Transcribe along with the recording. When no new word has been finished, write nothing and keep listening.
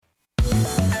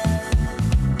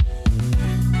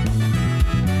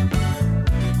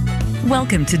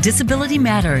Welcome to Disability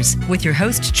Matters with your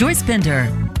host, Joyce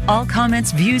Bender. All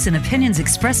comments, views, and opinions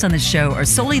expressed on the show are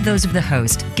solely those of the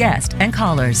host, guest, and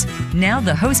callers. Now,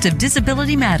 the host of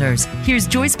Disability Matters, here's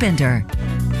Joyce Bender.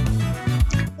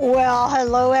 Well,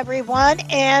 hello, everyone,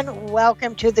 and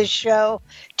welcome to the show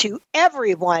to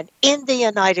everyone in the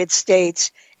United States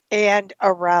and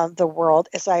around the world.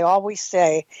 As I always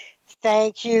say,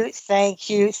 thank you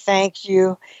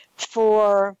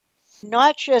for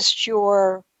not just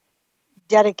your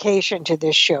dedication to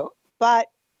this show, but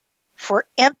for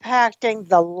impacting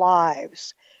the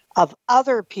lives of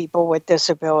other people with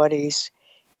disabilities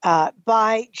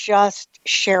by just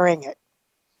sharing it,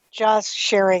 just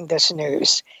sharing this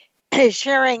news,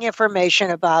 sharing information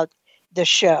about the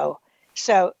show.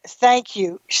 So thank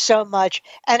you so much.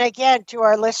 And again, to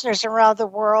our listeners around the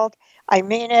world, I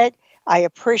mean it. I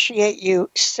appreciate you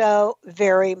so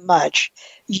very much.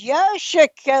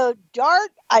 Yoshiko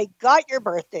Dart, I got your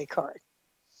birthday card.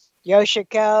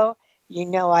 Yoshiko, you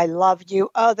know I love you.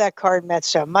 Oh, that card meant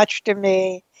so much to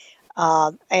me.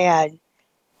 And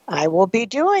I will be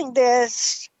doing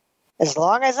this as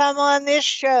long as I'm on this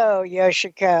show,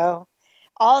 Yoshiko.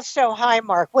 Also,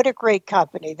 Highmark, what a great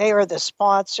company. They are the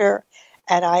sponsor.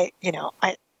 And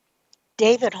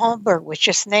David Holmberg was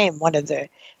just named one of the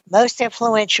most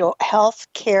influential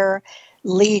healthcare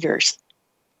leaders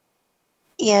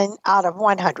out of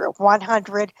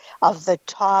 100 of the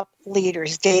top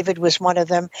leaders. David was one of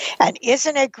them. And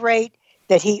isn't it great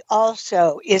that he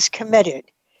also is committed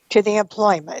to the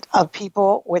employment of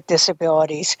people with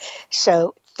disabilities?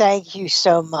 So thank you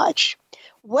so much.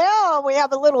 Well, we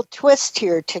have a little twist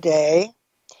here today,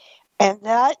 and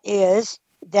that is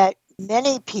that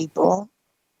many people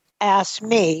ask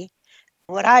me,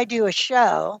 would I do a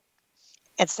show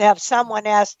and have someone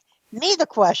ask me the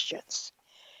questions?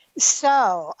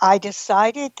 So I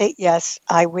decided that, yes,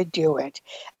 I would do it.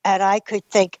 And I could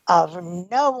think of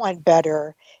no one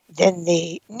better than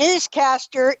the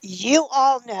newscaster you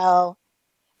all know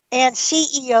and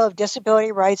CEO of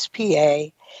Disability Rights PA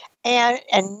and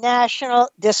a national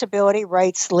disability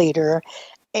rights leader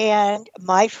and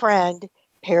my friend,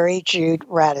 Peri Jude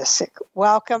Radecic.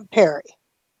 Welcome, Peri.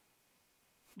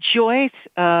 Joyce,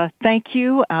 thank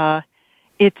you.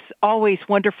 It's always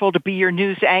wonderful to be your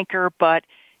news anchor, but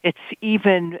it's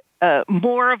even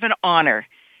more of an honor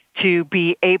to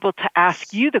be able to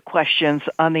ask you the questions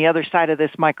on the other side of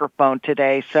this microphone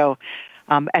today. So,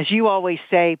 as you always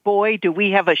say, boy, do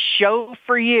we have a show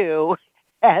for you.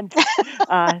 And,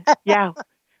 yeah.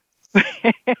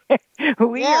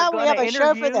 we are going to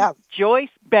interview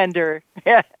Joyce Bender.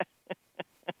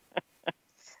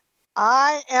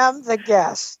 I am the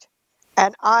guest,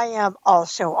 and I am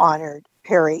also honored,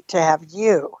 Peri, to have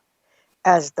you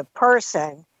as the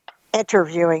person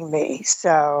interviewing me.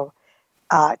 So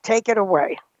take it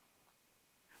away.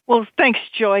 Well, thanks,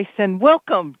 Joyce, and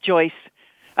welcome, Joyce,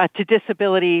 to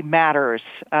Disability Matters.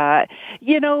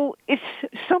 It's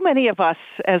so many of us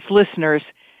as listeners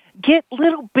get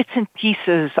little bits and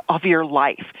pieces of your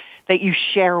life that you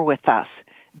share with us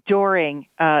during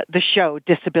the show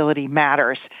Disability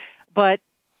Matters. But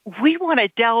we want to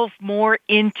delve more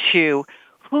into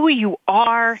who you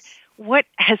are, what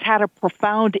has had a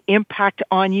profound impact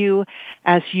on you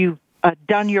as you've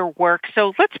done your work.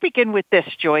 So let's begin with this,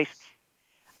 Joyce.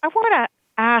 I want to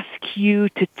ask you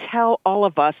to tell all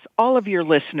of us, all of your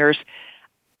listeners,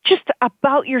 just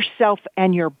about yourself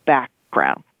and your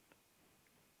background.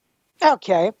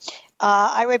 Okay.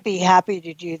 I would be happy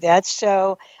to do that.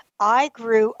 So I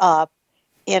grew up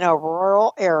in a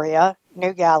rural area,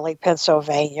 New Galley,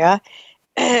 Pennsylvania.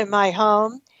 My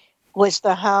home was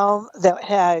the home that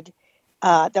had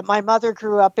that my mother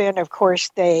grew up in. Of course,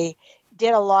 they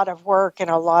did a lot of work and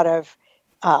a lot of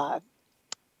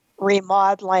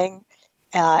remodeling,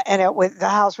 and the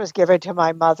house was given to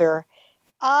my mother.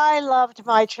 I loved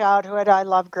my childhood. I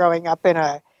loved growing up in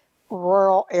a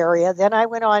rural area. Then I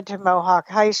went on to Mohawk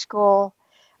High School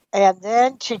and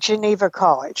then to Geneva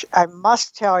College. I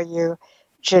must tell you,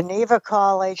 Geneva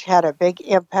College had a big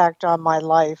impact on my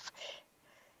life.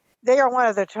 They are one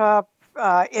of the top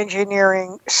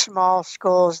engineering small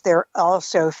schools. They're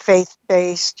also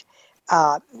faith-based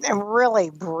and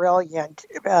really brilliant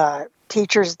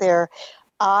teachers there.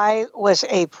 I was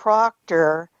a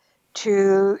proctor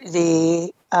to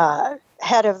the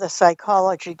head of the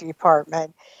psychology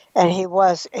department, and he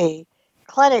was a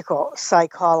clinical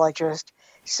psychologist.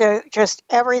 So just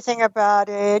everything about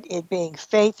it being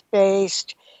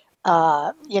faith-based,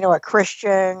 a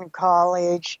Christian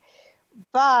college,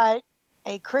 but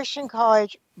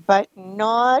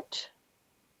not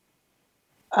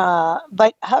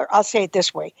but I'll say it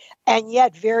this way, and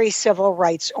yet very civil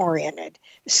rights oriented.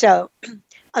 So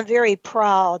I'm very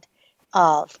proud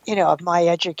of my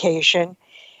education.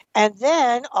 And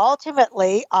then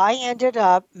ultimately, I ended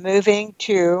up moving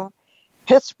to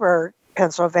Pittsburgh,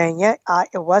 Pennsylvania.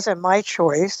 It wasn't my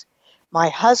choice. My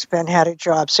husband had a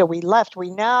job, so we left. We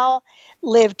now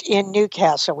lived in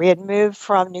Newcastle. We had moved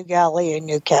from New Galilee in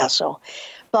Newcastle.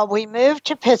 But we moved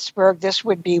to Pittsburgh. This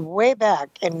would be way back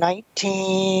in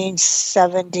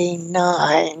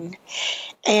 1979.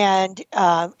 And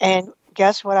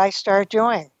guess what I started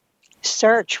doing?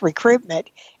 Search recruitment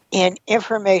in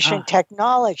information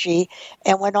technology,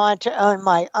 and went on to own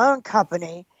my own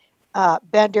company,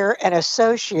 Bender and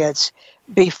Associates,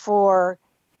 before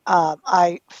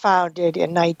I founded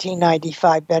in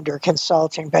 1995 Bender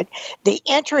Consulting. But the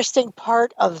interesting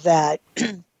part of that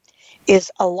is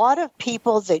a lot of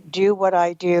people that do what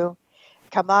I do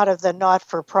come out of the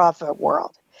not-for-profit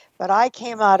world, but I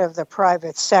came out of the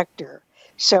private sector.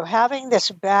 So having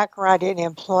this background in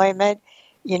employment,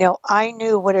 I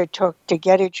knew what it took to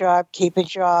get a job, keep a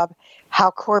job,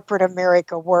 how corporate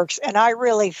America works. And I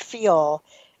really feel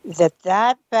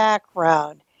that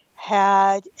background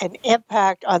had an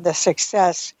impact on the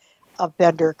success of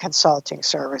Bender Consulting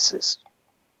Services.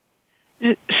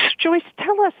 Joyce,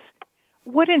 tell us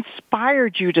what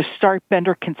inspired you to start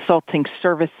Bender Consulting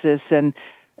Services, and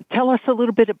tell us a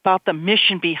little bit about the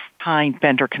mission behind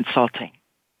Bender Consulting.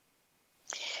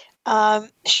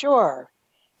 Sure.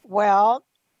 Well,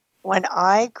 when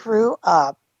I grew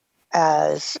up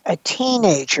as a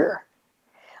teenager,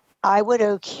 I would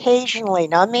occasionally,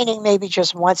 not meaning maybe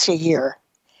just once a year,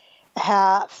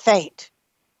 faint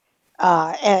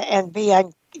and be,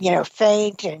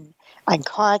 faint and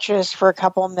unconscious for a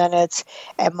couple of minutes.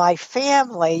 And my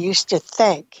family used to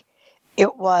think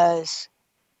it was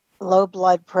low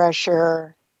blood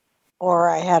pressure, or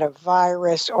I had a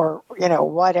virus, or,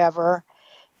 whatever.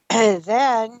 And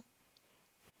then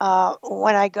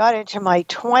when I got into my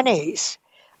 20s,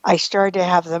 I started to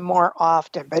have them more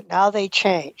often, but now they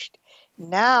changed.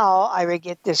 Now I would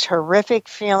get this horrific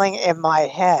feeling in my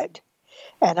head,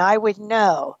 and I would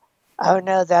know, oh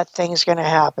no, that thing's going to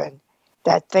happen.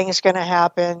 That thing's going to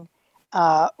happen,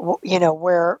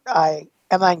 where I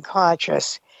am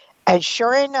unconscious. And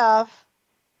sure enough,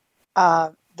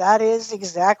 that is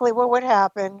exactly what would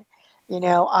happen.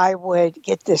 I would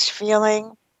get this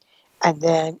feeling, and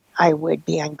then I would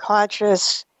be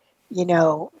unconscious,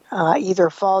 either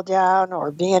fall down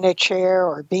or be in a chair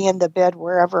or be in the bed,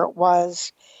 wherever it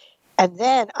was. And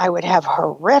then I would have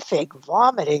horrific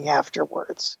vomiting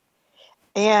afterwards.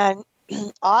 And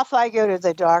off I go to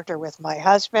the doctor with my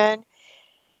husband.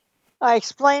 I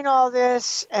explain all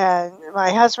this, and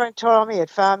my husband told me it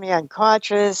found me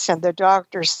unconscious, and the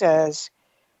doctor says,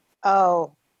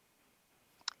 oh,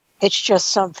 it's just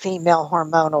some female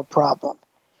hormonal problem.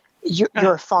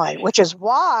 You're fine, which is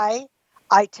why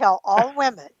I tell all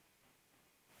women,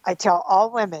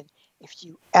 if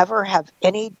you ever have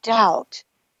any doubt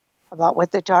about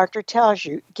what the doctor tells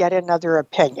you, get another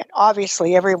opinion.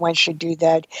 Obviously, everyone should do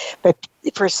that. But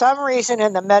for some reason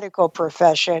in the medical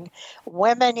profession,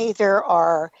 women either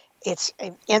it's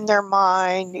in their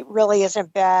mind, it really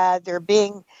isn't bad, they're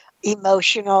being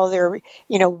emotional, they're,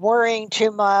 worrying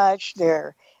too much,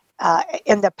 they're,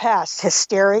 in the past,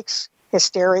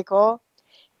 hysterical.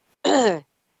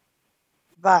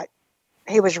 But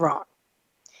he was wrong.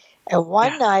 And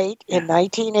one night in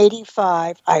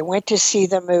 1985, I went to see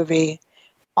the movie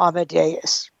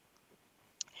Amadeus.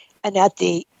 And at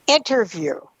the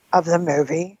interview of the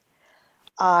movie,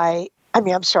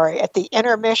 at the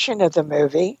intermission of the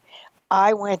movie,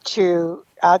 I went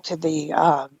out to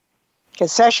the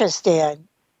concession stand,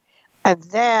 and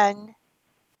then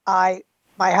my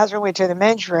husband went to the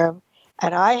men's room,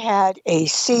 and I had a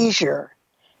seizure,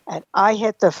 and I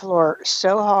hit the floor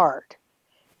so hard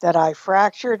that I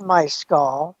fractured my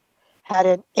skull, had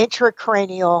an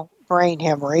intracranial brain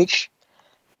hemorrhage,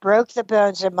 broke the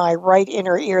bones in my right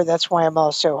inner ear. That's why I'm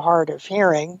also hard of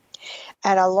hearing.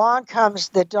 And along comes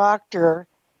the doctor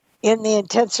in the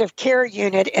intensive care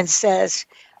unit and says,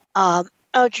 oh,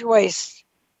 Joyce,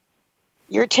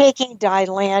 you're taking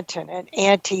Dilantin, an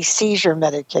anti-seizure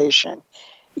medication.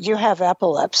 You have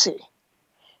epilepsy.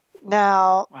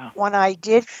 Now, when I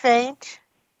did faint,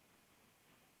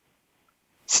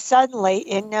 suddenly,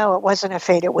 no, it wasn't a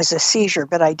faint, it was a seizure,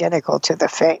 but identical to the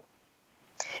faint.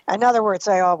 In other words,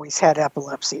 I always had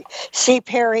epilepsy. See,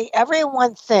 Peri,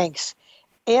 everyone thinks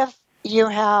if you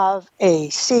have a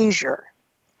seizure,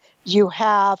 you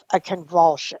have a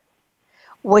convulsion,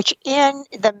 which in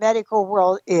the medical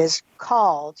world is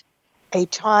called a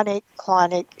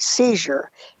tonic-clonic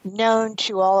seizure, known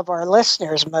to all of our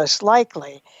listeners most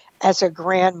likely as a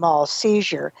grand mal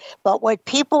seizure. But what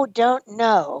people don't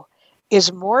know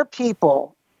is more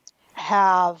people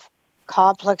have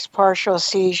complex partial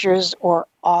seizures or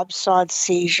absence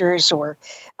seizures or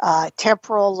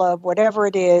temporal lobe, whatever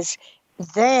it is,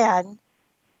 than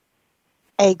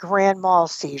a grand mal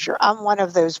seizure. I'm one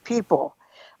of those people.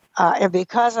 And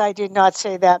because I did not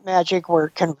say that magic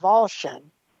word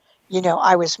convulsion,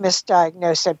 I was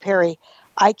misdiagnosed. And Peri,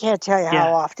 I can't tell you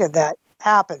how often that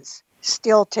happens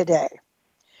still today.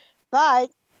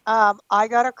 But I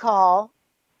got a call.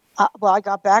 I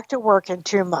got back to work in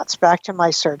 2 months, back to my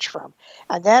search firm.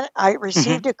 And then I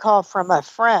received a call from a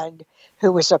friend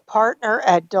who was a partner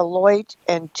at Deloitte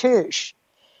and Touche.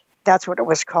 That's what it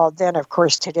was called then. Of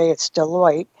course, today it's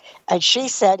Deloitte. And she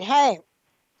said, hey,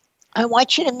 I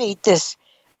want you to meet this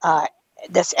ED,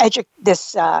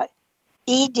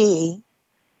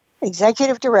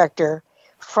 executive director,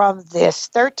 from this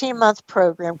 13-month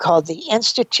program called the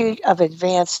Institute of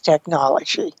Advanced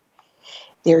Technology.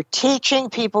 They're teaching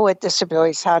people with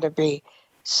disabilities how to be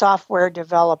software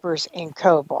developers in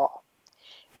COBOL.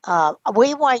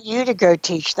 We want you to go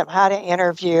teach them how to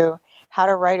interview, how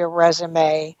to write a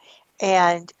resume.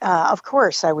 And of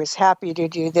course, I was happy to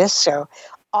do this. So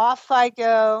off I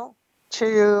go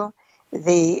to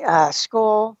the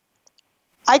school.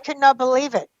 I could not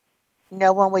believe it.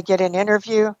 No one would get an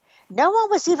interview. No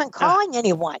one was even calling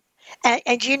anyone.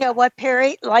 And you know what,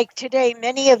 Peri? Like today,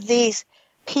 many of these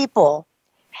people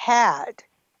had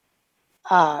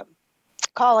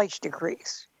college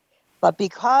degrees. But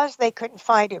because they couldn't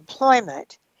find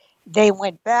employment, they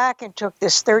went back and took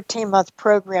this 13-month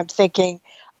program thinking,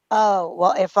 oh,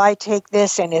 well, if I take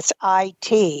this and it's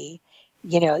IT,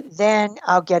 then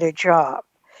I'll get a job.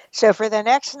 So for the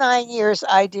next 9 years,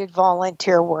 I did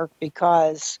volunteer work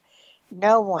because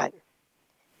no one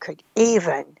could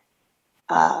even,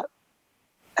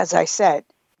 as I said,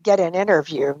 get an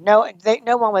interview. No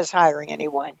one was hiring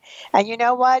anyone. And you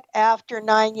know what? After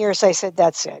 9 years, I said,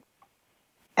 that's it.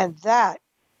 And that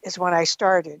is when I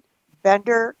started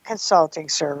Bender Consulting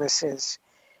Services,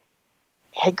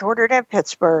 headquartered in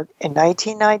Pittsburgh in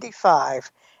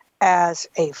 1995, as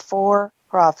a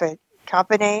for-profit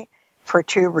company for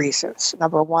 2 reasons.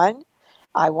 Number one,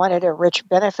 I wanted a rich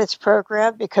benefits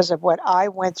program because of what I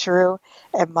went through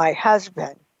and my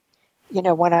husband,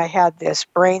 when I had this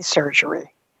brain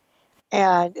surgery.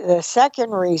 And the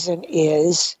second reason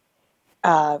is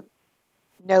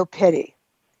no pity.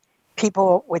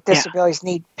 People with disabilities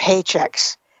need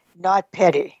paychecks, not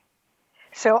pity.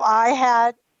 So I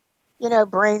had,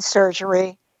 brain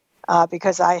surgery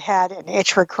because I had an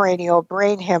intracranial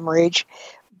brain hemorrhage.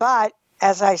 But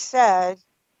as I said,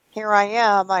 here I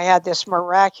am. I had this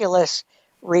miraculous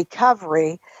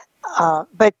recovery.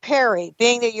 But Peri,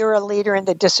 being that you're a leader in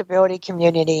the disability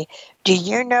community, do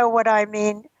you know what I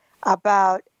mean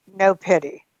about no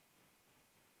pity?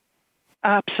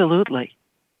 Absolutely.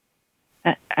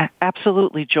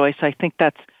 Absolutely, Joyce. I think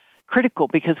that's critical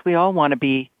because we all want to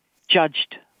be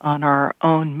judged on our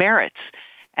own merits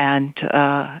and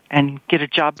get a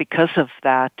job because of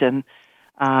that. And,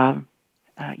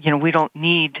 we don't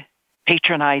need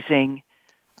patronizing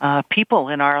people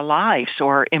in our lives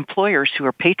or employers who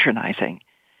are patronizing.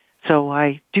 So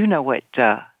I do know what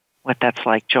that's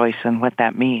like, Joyce, and what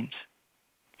that means.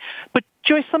 But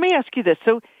Joyce, let me ask you this.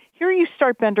 So here you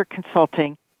start Bender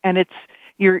Consulting, and it's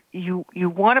you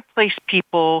want to place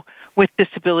people with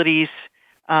disabilities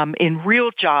in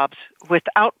real jobs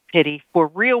without pity for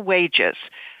real wages,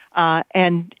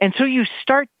 and so you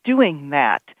start doing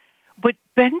that. But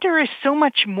Bender is so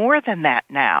much more than that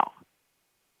now.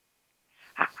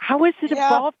 How has it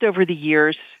evolved over the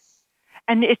years?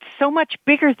 And it's so much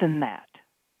bigger than that.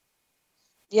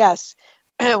 Yes.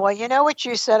 Well, you know what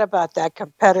you said about that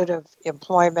competitive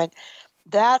employment?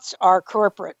 That's our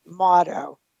corporate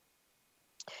motto.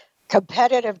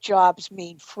 Competitive jobs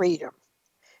mean freedom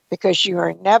because you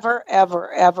are never,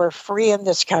 ever, ever free in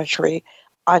this country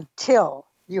until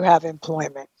you have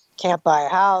employment. Can't buy a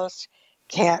house,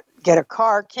 can't get a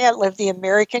car, can't live the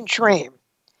American dream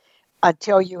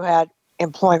until you had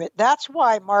employment. That's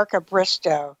why Marka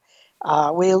Bristow,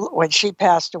 when she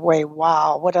passed away,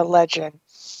 wow, what a legend.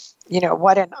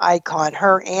 What an icon,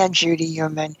 her and Judy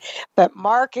Heumann. But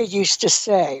Marka used to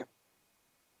say,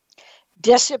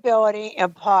 disability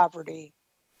and poverty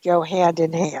go hand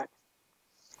in hand.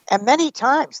 And many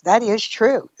times that is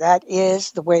true. That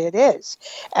is the way it is.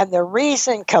 And the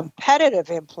reason competitive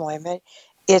employment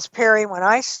is, Peri, when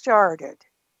I started,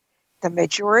 the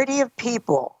majority of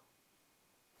people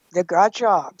that got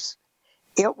jobs,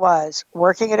 it was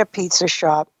working at a pizza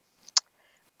shop,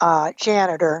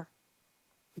 janitor,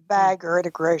 bagger at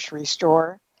a grocery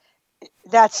store.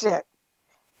 That's it.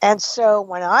 And so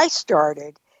when I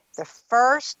started, the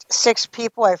first 6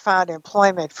 people I found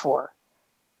employment for,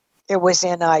 it was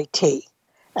in IT.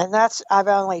 And I've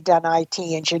only done IT,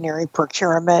 engineering,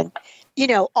 procurement,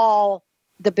 all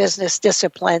the business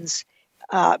disciplines,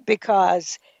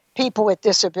 because people with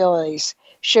disabilities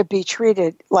should be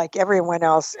treated like everyone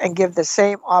else and give the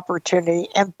same opportunity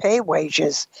and pay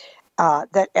wages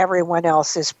that everyone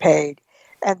else is paid.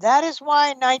 And that is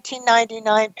why in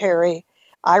 1999, Peri,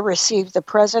 I received the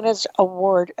President's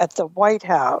Award at the White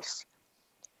House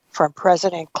from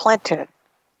President Clinton,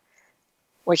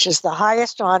 which is the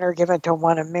highest honor given to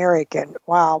one American.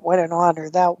 Wow, what an honor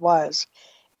that was.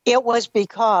 It was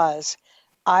because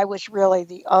I was really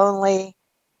the only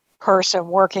person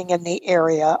working in the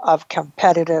area of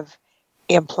competitive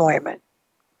employment.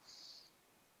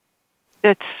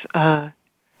 That's a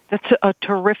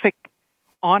terrific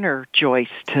honor, Joyce,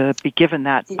 to be given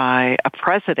that by a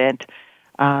president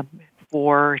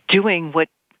for doing what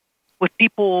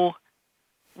people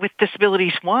with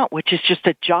disabilities want, which is just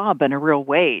a job and a real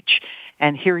wage.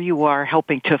 And here you are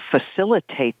helping to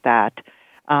facilitate that.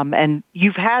 And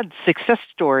you've had success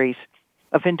stories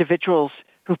of individuals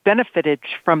who've benefited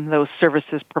from those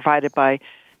services provided by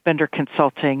Bender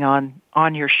Consulting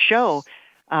on your show.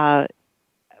 But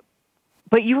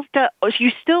you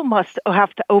still must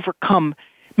have to overcome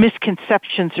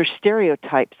misconceptions or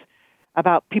stereotypes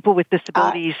about people with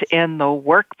disabilities in the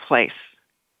workplace.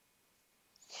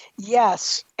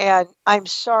 Yes, and I'm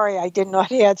sorry I did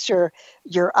not answer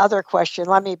your other question.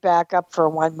 Let me back up for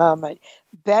one moment.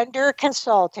 Bender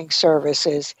Consulting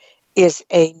Services is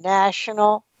a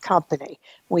national company.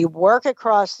 We work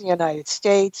across the United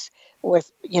States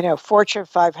with, Fortune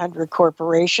 500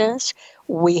 corporations.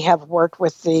 We have worked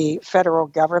with the federal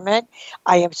government.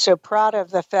 I am so proud of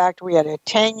the fact we had a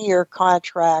 10-year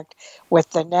contract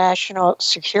with the National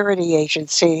Security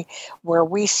Agency where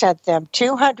we sent them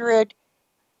 200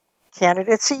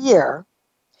 candidates a year.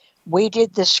 We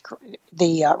did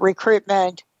the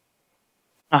recruitment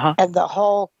and the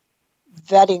whole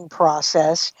vetting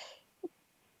process.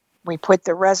 We put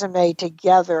the resume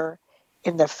together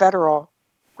in the federal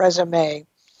resume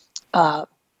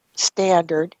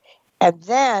standard, and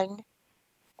then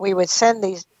we would send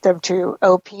them to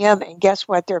OPM, and guess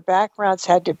what? Their backgrounds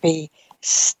had to be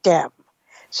STEM.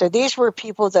 So these were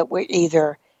people that were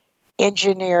either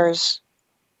engineers,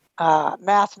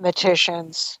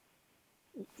 mathematicians,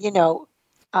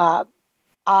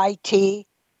 IT,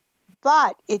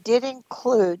 but it did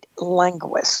include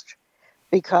linguists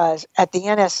because at the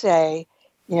NSA,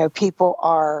 people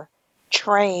are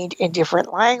trained in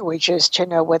different languages to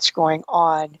know what's going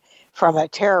on from a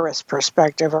terrorist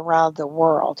perspective around the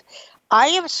world. I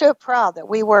am so proud that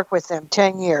we worked with them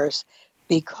 10 years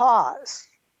because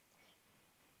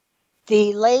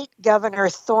the late Governor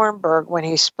Thornburgh, when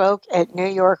he spoke at New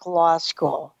York Law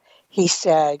School, he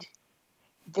said,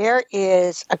 there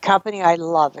is a company I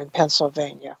love in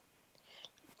Pennsylvania,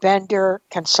 Bender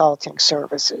Consulting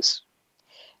Services.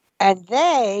 And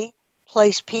they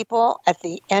place people at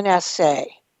the NSA.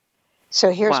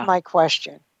 So here's my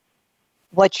question.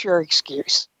 What's your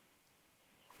excuse?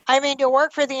 I mean, to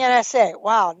work for the NSA,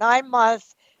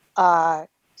 9-month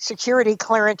security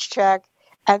clearance check,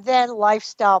 and then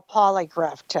lifestyle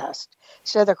polygraph test.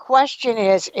 So the question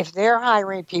is, if they're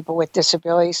hiring people with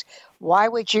disabilities, why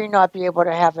would you not be able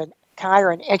to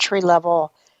hire an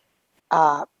entry-level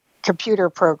computer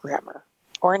programmer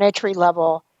or an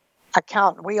entry-level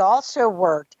accountant? We also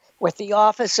worked with the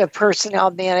Office of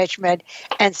Personnel Management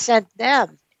and sent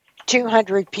them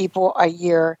 200 people a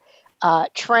year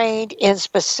trained in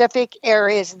specific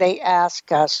areas they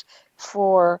ask us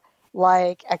for,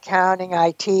 like accounting,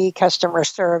 IT, customer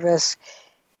service,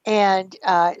 and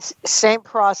same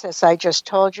process I just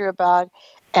told you about.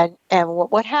 And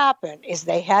what happened is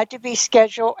they had to be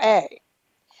Schedule A.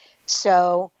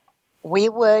 So we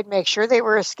would make sure they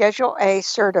were Schedule A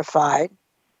certified,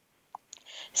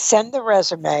 send the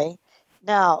resume.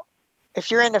 Now,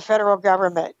 if you're in the federal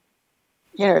government,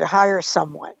 to hire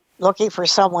someone, looking for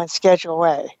someone Schedule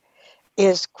A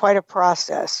is quite a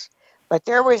process. But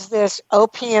there was this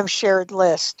OPM shared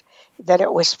list that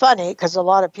it was funny because a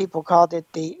lot of people called it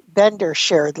the Bender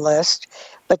shared list.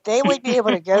 But they would be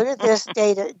able to go to this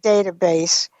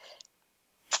database,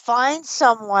 find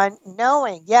someone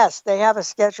knowing, yes, they have a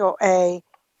Schedule A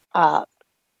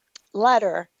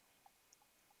letter,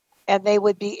 and they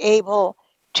would be able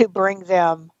to bring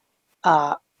them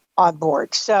on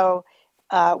board. So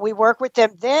we work with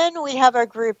them. Then we have a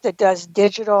group that does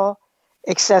digital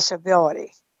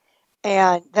accessibility.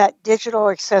 And that digital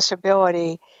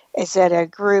accessibility is at a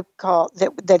group called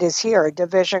that is here, a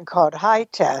division called High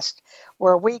Test,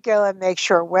 where we go and make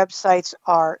sure websites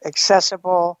are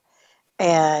accessible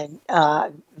and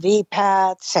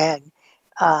VPATs and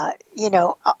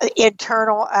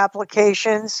internal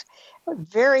applications.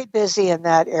 Very busy in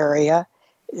that area.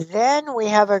 Then we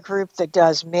have a group that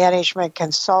does management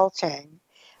consulting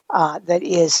that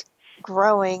is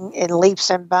growing in leaps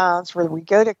and bounds, where we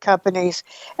go to companies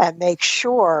and make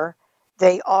sure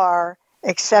they are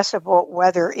accessible,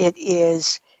 whether it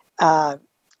is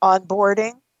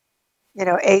onboarding,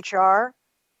 HR,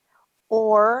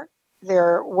 or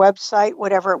their website,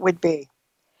 whatever it would be.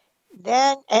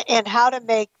 Then, and how to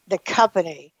make the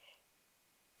company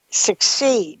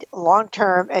succeed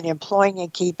long-term in employing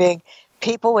and keeping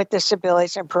people with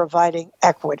disabilities and providing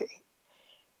equity.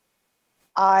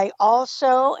 I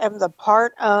also am the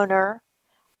part owner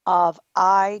of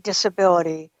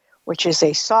iDisability, which is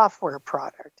a software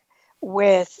product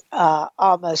with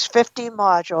almost 50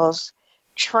 modules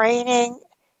training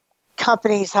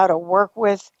companies how to work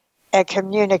with and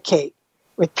communicate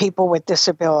with people with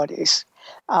disabilities.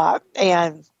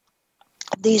 And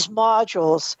these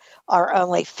modules are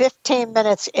only 15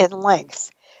 minutes in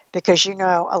length because,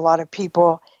 a lot of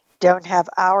people don't have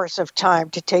hours of time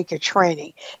to take a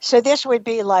training. So this would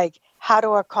be like how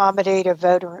to accommodate a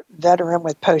veteran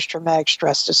with post-traumatic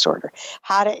stress disorder,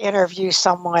 how to interview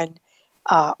someone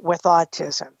with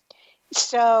autism.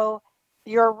 So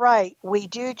you're right. We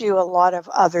do a lot of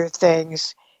other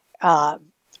things.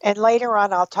 And later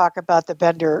on, I'll talk about the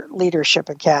Bender Leadership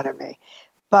Academy.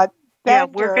 But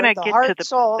Bender, we're going to get to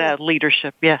the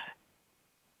leadership. Yeah.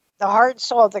 The heart and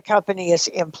soul of the company is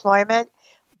employment,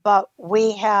 but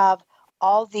we have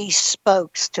all these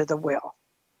spokes to the wheel.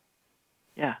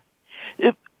 Yeah.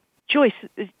 Joyce,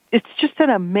 it's just an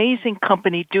amazing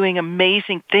company doing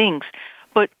amazing things.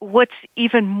 But what's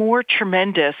even more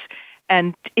tremendous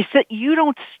is that you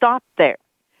don't stop there.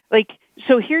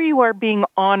 So here you are being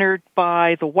honored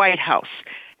by the White House,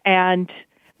 and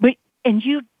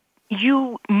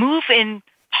you move in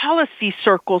policy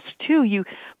circles too. You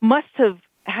must have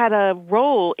had a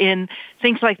role in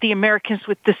things like the Americans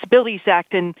with Disabilities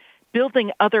Act and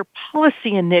building other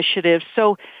policy initiatives.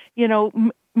 So,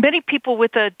 many people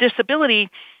with a disability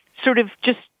sort of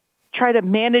just try to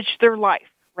manage their life,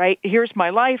 right? Here's my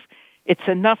life. It's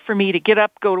enough for me to get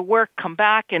up, go to work, come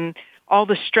back, and all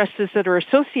the stresses that are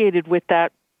associated with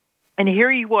that. And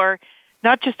here you are,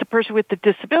 not just a person with a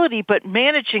disability, but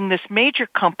managing this major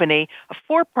company, a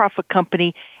for-profit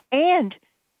company. And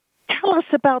tell us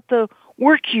about the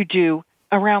work you do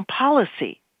around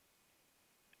policy.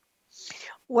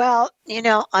 Well,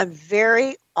 I'm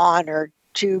very honored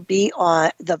to be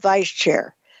on the vice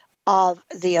chair of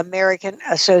the American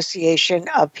Association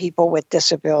of People with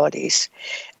Disabilities.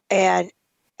 And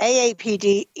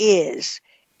AAPD is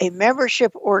a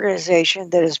membership organization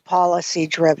that is policy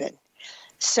driven.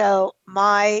 So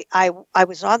I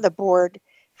was on the board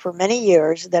for many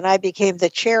years. Then I became the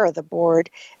chair of the board.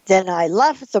 Then I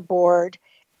left the board.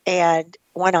 And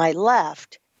when I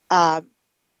left,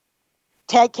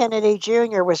 Ted Kennedy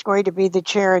Jr. was going to be the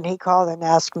chair, and he called and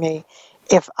asked me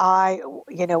if I,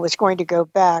 was going to go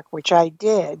back, which I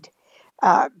did.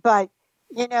 But,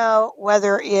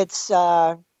 whether it's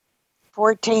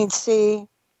 14C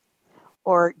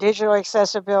or digital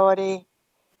accessibility,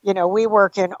 we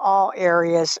work in all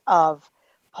areas of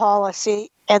policy.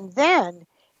 And then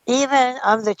even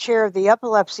I'm the chair of the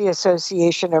Epilepsy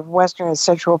Association of Western and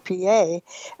Central PA,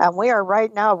 and we are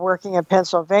right now working in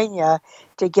Pennsylvania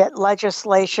to get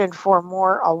legislation for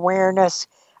more awareness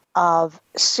of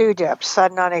SUDEP,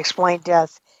 sudden unexplained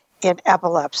death in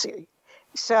epilepsy.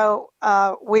 So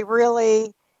we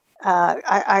really,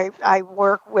 I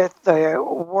work with the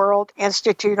World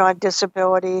Institute on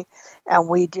Disability, and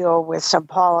we deal with some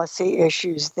policy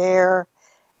issues there.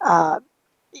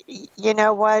 You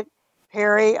know what,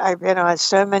 Peri, I've been on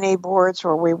so many boards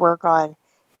where we work on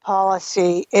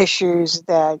policy issues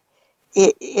that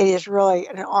it is really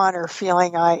an honor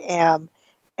feeling I am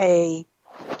a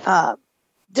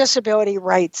disability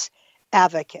rights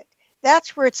advocate.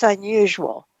 That's where it's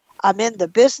unusual. I'm in the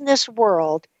business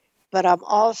world, but I'm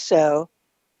also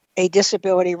a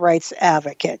disability rights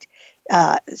advocate.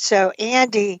 So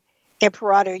Andy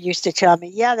Imperato used to tell me,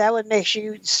 yeah, that would make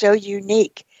you so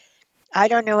unique. I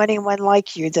don't know anyone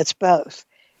like you that's both.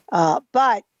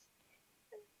 But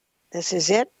this is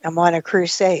it. I'm on a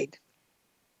crusade.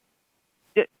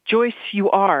 Joyce, you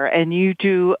are, and you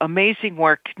do amazing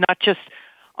work, not just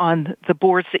on the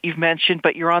boards that you've mentioned,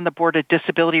 but you're on the board of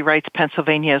Disability Rights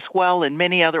Pennsylvania as well, and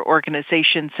many other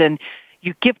organizations, and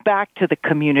you give back to the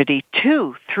community,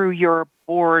 too, through your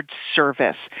board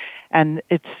service. And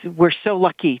we're so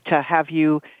lucky to have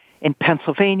you in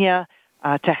Pennsylvania,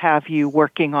 to have you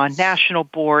working on national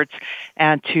boards,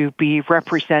 and to be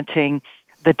representing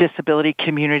the disability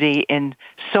community in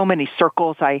so many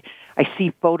circles. I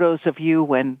see photos of you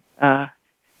when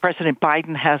President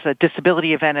Biden has a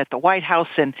disability event at the White House,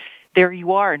 and there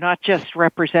you are, not just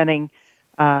representing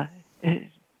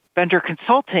Bender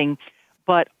Consulting,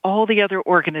 but all the other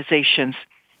organizations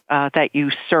that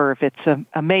you serve. It's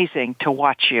amazing to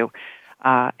watch you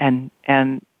and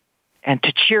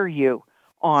to cheer you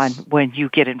on when you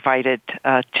get invited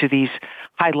to these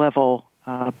high-level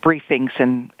briefings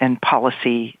and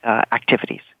policy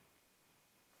activities.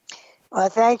 Well,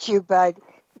 thank you, Bud.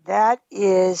 That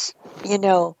is,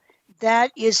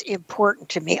 that is important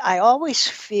to me. I always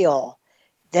feel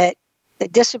that the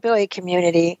disability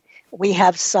community, we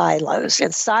have silos,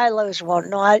 and silos will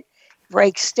not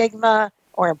break stigma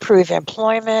or improve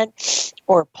employment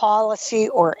or policy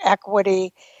or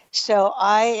equity. So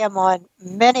I am on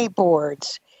many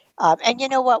boards. And you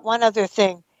know what? One other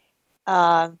thing,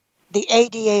 the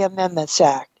ADA Amendments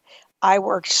Act. I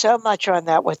worked so much on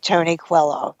that with Tony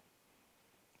Quello,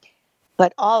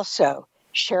 but also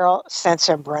Cheryl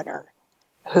Sensenbrenner,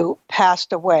 who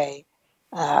passed away.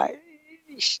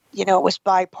 It was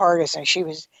bipartisan. She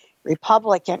was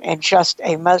Republican and just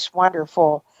a most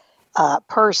wonderful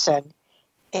person.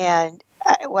 And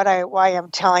why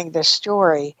I'm telling this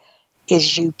story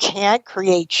is you can't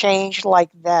create change like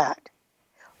that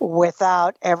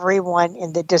without everyone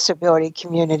in the disability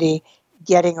community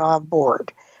getting on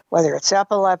board, whether it's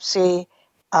epilepsy,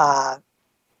 the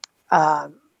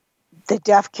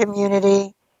deaf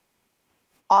community,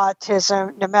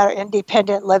 autism, no matter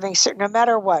independent living, no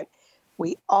matter what,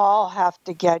 we all have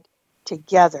to get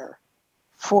together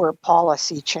for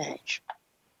policy change.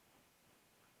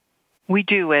 We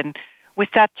do. And with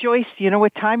that, Joyce, you know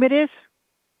what time it is?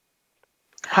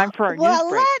 Time for our news break. Well,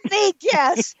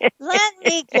 let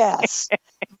me guess.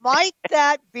 Might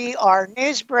that be our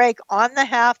news break on the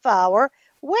half hour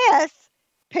with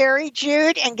Peri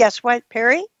Jude? And guess what,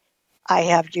 Peri? I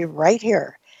have you right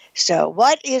here. So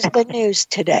what is the news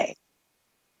today?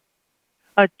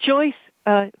 Joyce,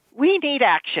 we need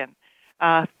action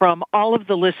from all of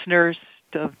the listeners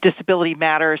of Disability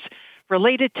Matters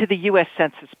related to the U.S.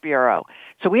 Census Bureau.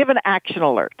 So we have an action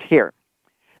alert here.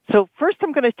 So first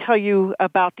I'm going to tell you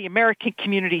about the American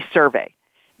Community Survey.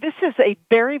 This is a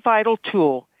very vital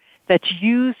tool that's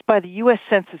used by the U.S.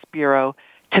 Census Bureau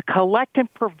to collect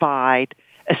and provide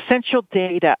essential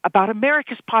data about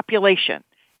America's population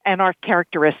and our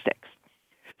characteristics.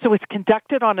 So it's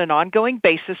conducted on an ongoing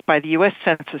basis by the U.S.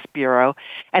 Census Bureau,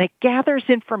 and it gathers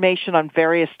information on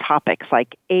various topics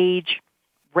like age,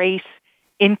 race,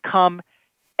 income,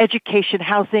 education,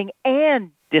 housing, and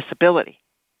disability.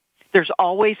 There's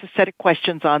always a set of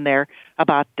questions on there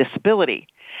about disability.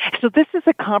 So this is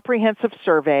a comprehensive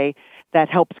survey that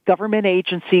helps government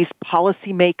agencies,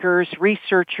 policymakers,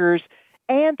 researchers,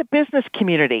 and the business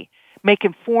community make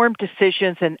informed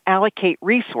decisions and allocate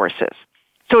resources.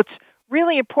 So it's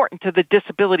really important to the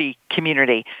disability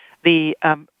community,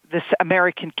 this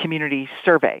American Community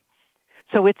Survey.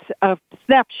 So it's a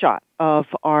snapshot of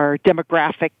our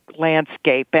demographic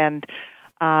landscape. And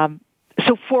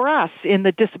so for us in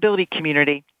the disability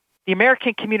community, the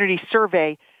American Community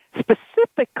Survey,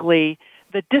 specifically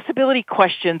the disability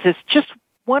questions, is just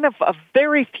one of a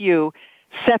very few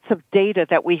sets of data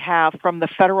that we have from the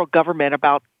federal government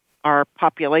about our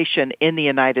population in the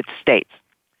United States.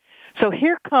 So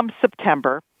here comes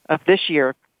September of this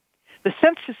year. The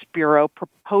Census Bureau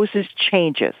proposes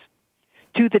changes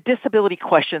to the disability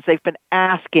questions they've been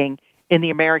asking in the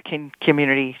American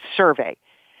Community Survey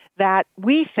that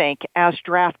we think, as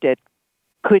drafted,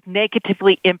 could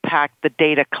negatively impact the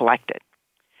data collected.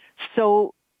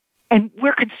 So, and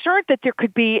we're concerned that there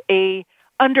could be a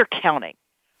undercounting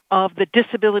of the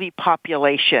disability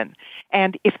population.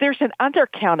 And if there's an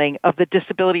undercounting of the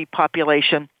disability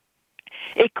population,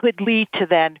 it could lead to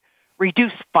then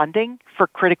reduced funding for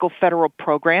critical federal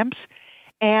programs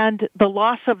and the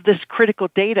loss of this critical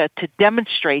data to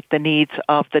demonstrate the needs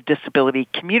of the disability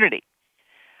community.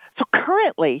 So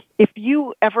currently, if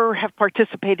you ever have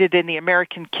participated in the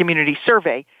American Community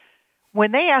Survey,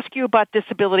 when they ask you about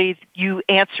disability, you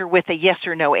answer with a yes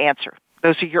or no answer.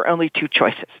 Those are your only two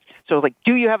choices. So like,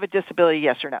 do you have a disability,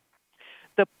 yes or no?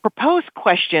 The proposed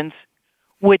questions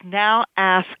would now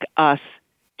ask us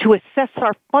to assess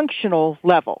our functional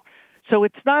level. So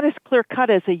it's not as clear-cut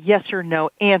as a yes or no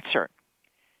answer.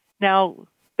 Now,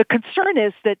 the concern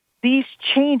is that these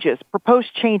changes,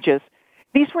 proposed changes,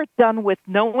 these were done with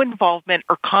no involvement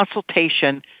or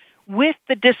consultation with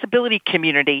the disability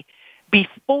community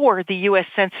before the U.S.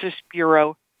 Census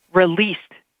Bureau released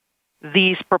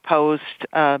these proposed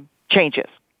changes.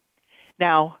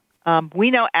 Now,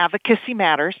 we know advocacy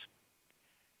matters.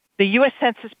 The U.S.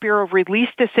 Census Bureau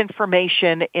released this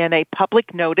information in a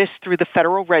public notice through the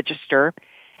Federal Register,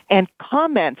 and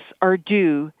comments are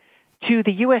due to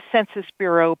the U.S. Census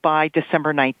Bureau by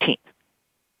December 19th.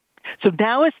 So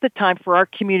now is the time for our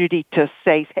community to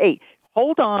say, hey,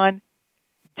 hold on,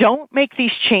 don't make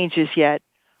these changes yet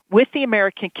with the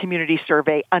American Community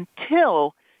Survey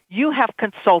until you have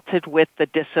consulted with the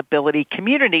disability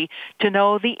community to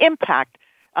know the impact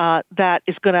that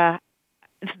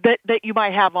you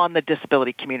might have on the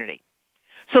disability community.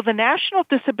 So the National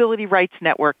Disability Rights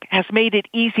Network has made it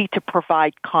easy to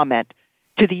provide comment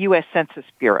to the U.S. Census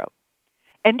Bureau.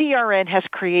 NDRN has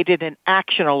created an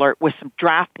action alert with some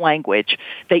draft language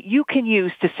that you can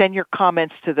use to send your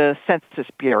comments to the Census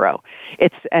Bureau.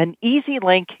 It's an easy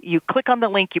link. You click on the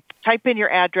link, you type in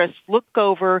your address, look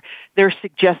over their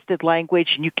suggested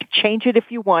language, and you can change it if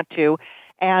you want to,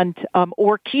 and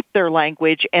or keep their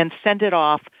language and send it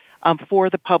off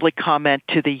for the public comment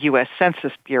to the U.S.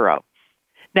 Census Bureau.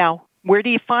 Now, where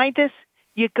do you find this?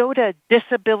 You go to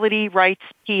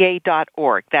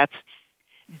disabilityrightspa.org. That's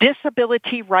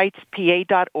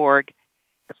disabilityrightspa.org.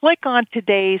 Click on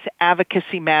today's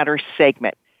Advocacy Matters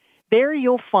segment. There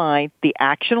you'll find the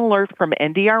action alert from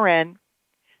NDRN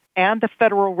and the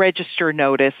Federal Register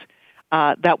notice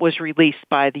that was released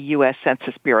by the U.S.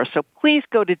 Census Bureau. So please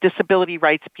go to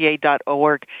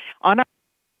disabilityrightspa.org.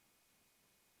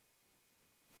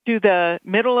 To the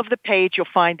middle of the page, you'll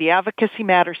find the Advocacy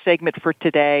Matters segment for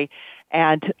today,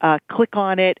 and click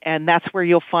on it, and that's where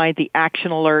you'll find the action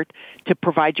alert to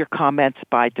provide your comments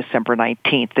by December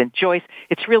 19th. And Joyce,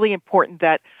 it's really important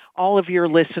that all of your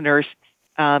listeners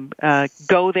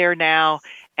go there now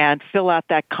and fill out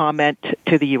that comment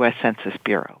to the U.S. Census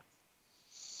Bureau.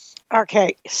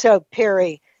 Okay, so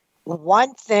Peri,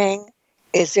 one thing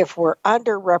is if we're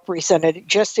underrepresented,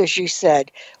 just as you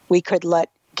said, we could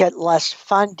get less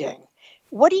funding.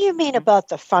 What do you mean about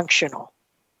the functional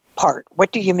part?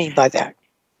 What do you mean by that?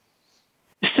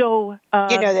 So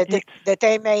that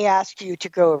they may ask you to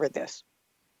go over this.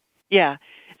 Yeah.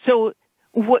 So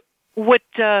what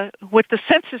the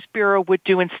Census Bureau would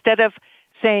do, instead of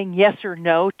saying yes or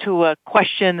no to a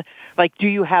question like, do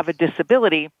you have a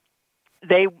disability,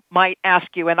 they might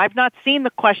ask you, and I've not seen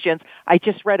the questions, I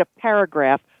just read a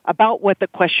paragraph about what the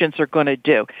questions are going to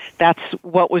do. That's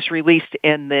what was released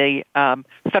in the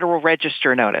Federal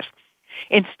Register notice.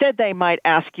 Instead, they might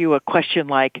ask you a question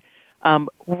like,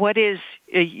 what is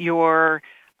your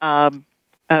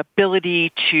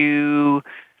ability to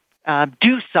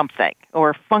do something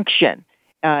or function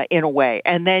in a way?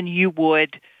 And then you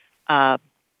would to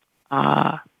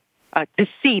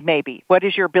see, maybe. What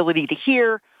is your ability to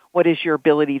hear? What is your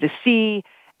ability to see?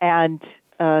 And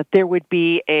there would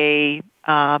be a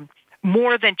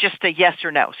more than just a yes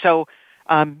or no. So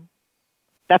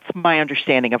that's my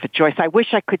understanding of it, Joyce. I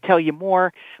wish I could tell you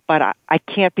more, but I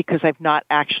can't because I've not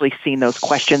actually seen those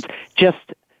questions.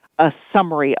 Just a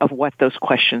summary of what those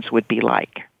questions would be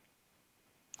like.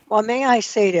 Well, may I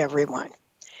say to everyone,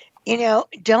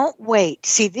 don't wait.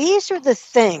 See, these are the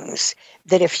things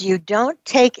that if you don't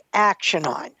take action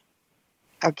on,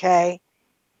 okay,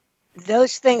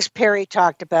 those things Peri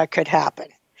talked about could happen.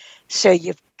 So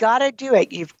you've got to do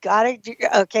it. You've got to do,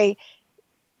 okay,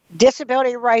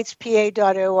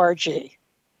 disabilityrightspa.org.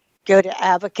 Go to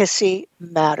Advocacy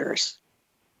Matters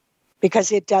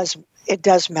because it does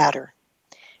matter.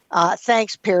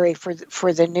 Thanks, Peri, for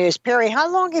the news. Peri,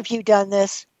 how long have you done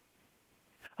this?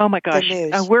 Oh, my gosh.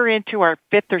 We're into our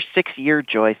 5th or 6th year,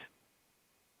 Joyce.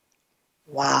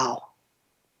 Wow.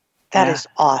 That is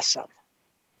awesome.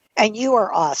 And you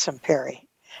are awesome, Peri.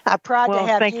 I'm proud to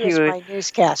have you as my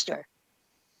newscaster.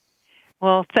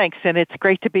 Well, thanks. And it's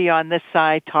great to be on this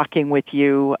side talking with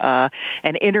you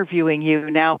and interviewing you.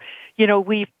 Now,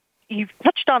 you've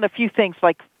touched on a few things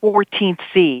like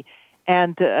 14C,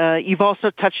 and you've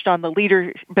also touched on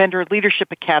the Bender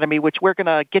Leadership Academy, which we're going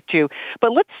to get to.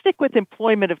 But let's stick with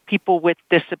employment of people with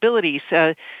disabilities.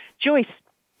 Joyce,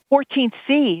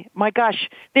 14C, my gosh,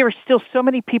 there are still so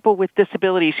many people with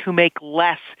disabilities who make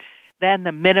less than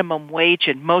the minimum wage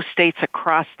in most states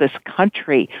across this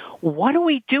country. What do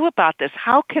we do about this?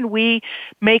 How can we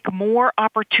make more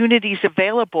opportunities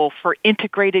available for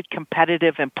integrated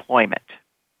competitive employment?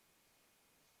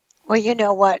 Well, you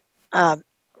know what,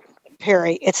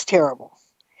 Peri, it's terrible.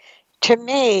 To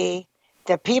me,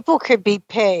 that people could be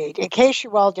paid, in case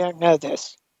you all don't know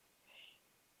this,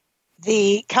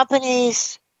 the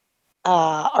companies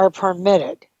are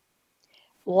permitted,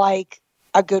 like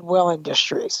a Goodwill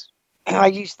Industries, I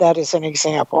use that as an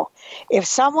example. If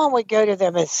someone would go to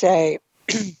them and say,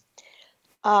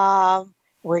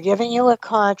 we're giving you a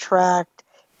contract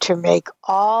to make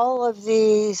all of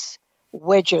these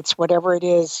widgets, whatever it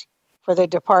is, for the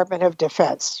Department of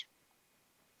Defense,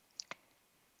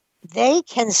 they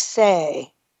can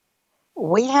say,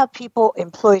 we have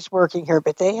employees working here,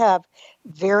 but they have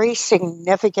very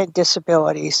significant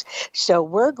disabilities. So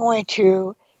we're going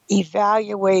to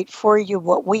evaluate for you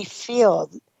what we feel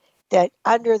that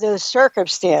under those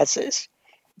circumstances,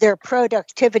 their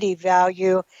productivity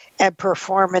value and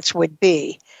performance would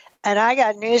be. And I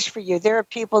got news for you. There are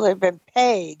people that have been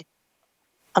paid.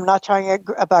 I'm not talking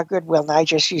about Goodwill. Now, I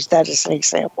just use that as an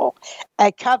example.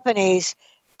 At companies,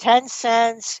 10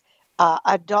 cents,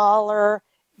 $1,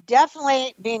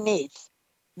 definitely beneath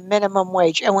minimum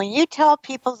wage. And when you tell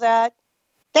people that,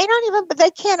 they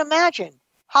can't imagine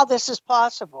how this is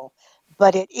possible.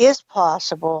 But it is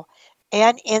possible.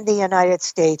 And in the United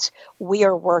States, we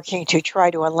are working to try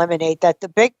to eliminate that. The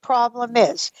big problem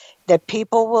is that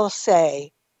people will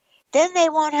say, then they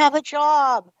won't have a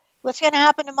job. What's going to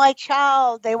happen to my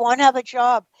child? They won't have a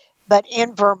job. But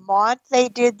in Vermont, they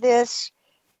did this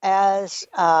as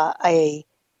a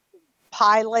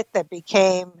pilot that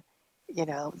became,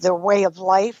 their way of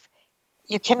life.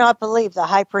 You cannot believe the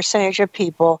high percentage of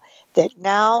people that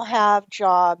now have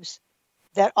jobs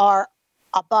that are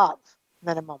above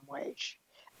minimum wage.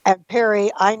 And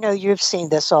Peri, I know you've seen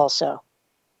this also.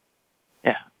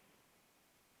 Yeah.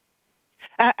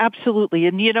 Absolutely.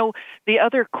 And, the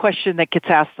other question that gets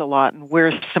asked a lot and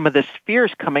where some of this fear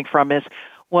is coming from is,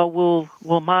 well, will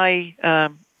my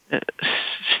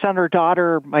son or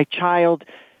daughter, my child,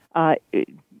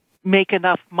 make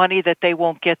enough money that they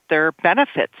won't get their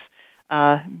benefits?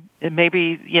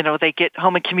 Maybe, they get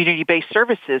home and community-based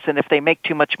services, and if they make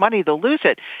too much money, they'll lose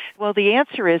it. Well, the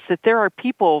answer is that there are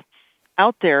people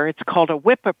out there, it's called a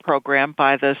WIPA program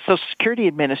by the Social Security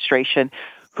Administration,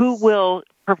 who will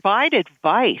provide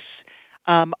advice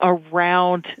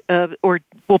around or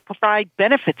will provide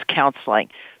benefits counseling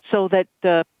so that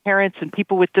the parents and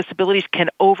people with disabilities can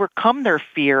overcome their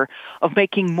fear of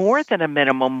making more than a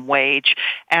minimum wage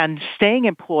and staying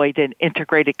employed in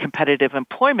integrated competitive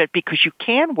employment, because you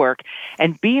can work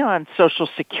and be on Social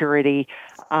Security,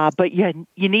 but you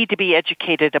need to be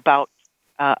educated about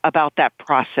that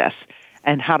process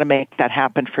and how to make that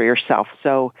happen for yourself.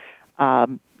 So,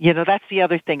 that's the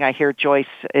other thing I hear, Joyce,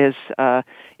 is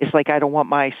like, I don't want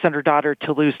my son or daughter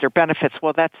to lose their benefits.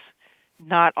 Well, that's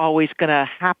not always going to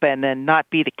happen and not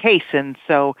be the case. And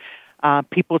so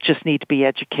people just need to be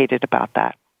educated about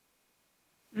that.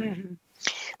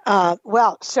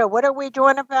 Mm-hmm. So what are we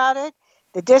doing about it?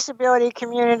 The disability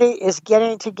community is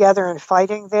getting together and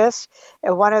fighting this.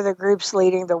 And one of the groups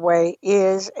leading the way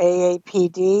is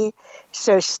AAPD.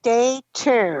 So stay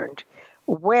tuned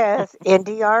with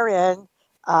NDRN,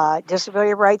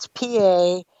 Disability Rights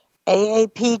PA,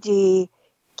 AAPD.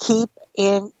 Keep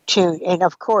in tune. And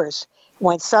of course,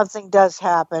 when something does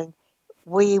happen,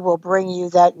 we will bring you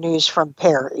that news from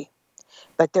Peri.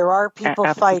 But there are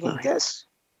people fighting this.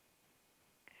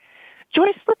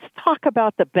 Joyce, let's talk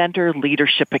about the Bender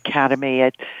Leadership Academy.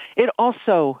 It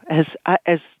also has,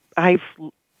 as I've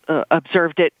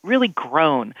observed it, really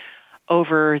grown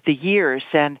over the years.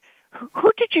 And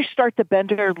who did you start the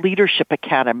Bender Leadership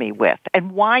Academy with,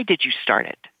 and why did you start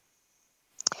it?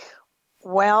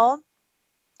 Well,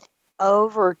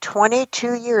 over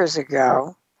 22 years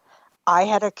ago, I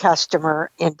had a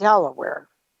customer in Delaware,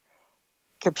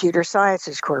 Computer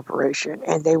Sciences Corporation,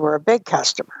 and they were a big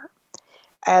customer.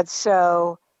 And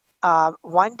so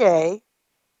one day,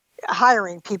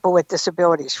 hiring people with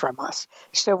disabilities from us.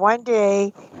 So one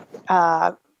day,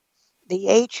 the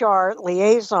HR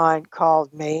liaison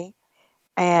called me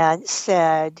and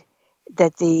said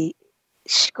that the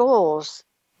schools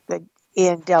that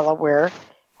in Delaware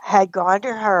had gone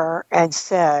to her and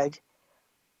said,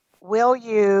 will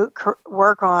you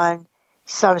work on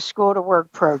some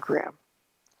school-to-work program?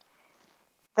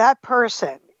 That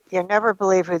person, you'll never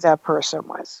believe who that person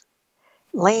was.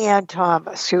 Leanne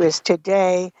Thomas, who is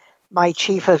today my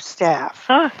chief of staff.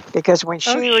 Because when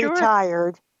she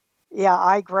retired,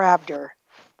 I grabbed her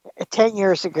 10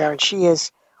 years ago, and she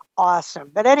is awesome.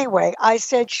 But anyway, I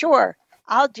said, sure,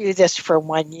 I'll do this for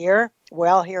 1 year.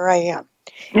 Well, here I am.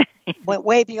 Went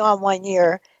way beyond 1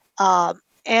 year.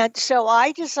 And so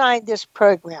I designed this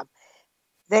program.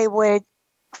 They would,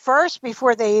 first,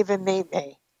 before they even meet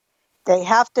me, they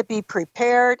have to be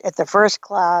prepared at the first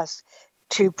class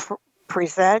to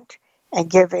present and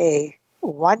give a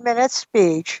 1-minute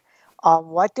speech on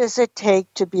what does it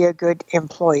take to be a good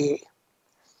employee.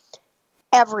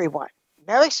 Everyone,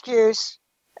 no excuse,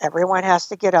 Everyone has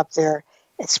to get up there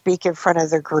and speak in front of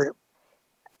the group.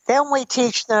 Then we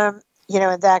teach them,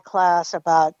 in that class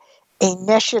about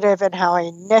initiative and how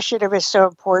initiative is so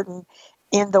important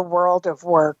in the world of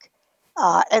work.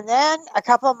 And then a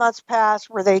couple of months pass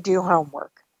where they do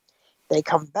homework. They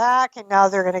come back, and now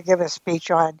they're going to give a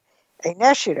speech on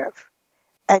initiative.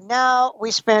 And now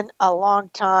we spend a long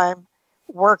time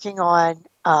working on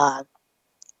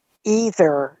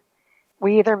either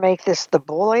make this the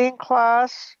bullying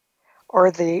class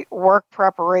or the work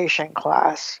preparation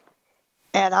class.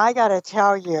 And I got to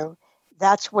tell you,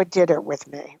 that's what did it with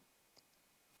me.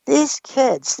 These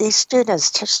kids, these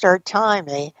students start telling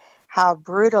me how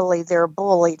brutally they're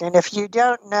bullied. And if you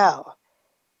don't know,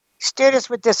 students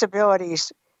with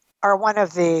disabilities are one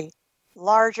of the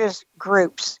largest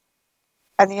groups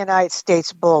in the United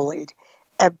States bullied.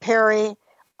 And Peri,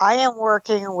 I am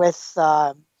working with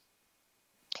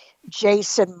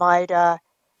Jason Maida,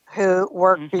 who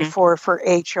worked before for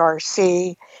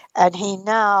HRC, and he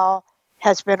now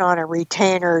has been on a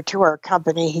retainer to our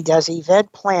company. He does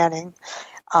event planning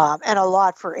and a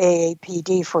lot for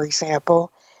AAPD, for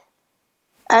example.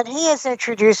 And he has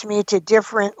introduced me to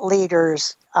different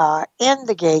leaders in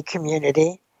the gay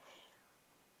community.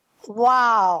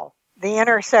 Wow, the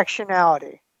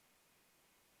intersectionality.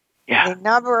 Yeah. The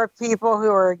number of people who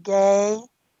are gay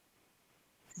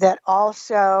that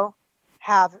also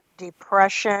have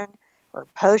depression or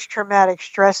post-traumatic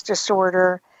stress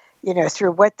disorder,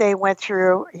 through what they went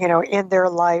through, in their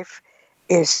life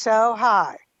is so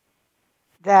high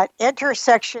that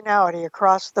intersectionality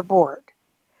across the board.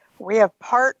 We have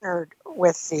partnered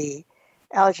with the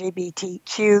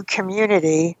LGBTQ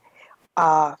community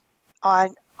on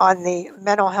the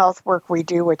mental health work we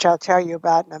do, which I'll tell you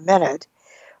about in a minute.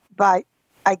 But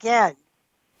again,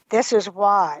 this is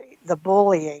why the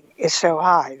bullying is so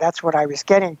high. That's what I was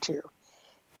getting to.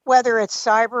 Whether it's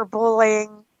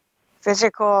cyberbullying,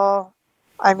 physical,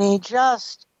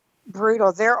 just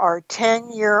brutal. There are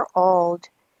 10-year-old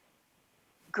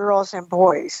girls and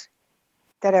boys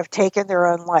that have taken their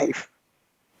own life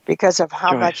because of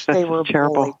how much they were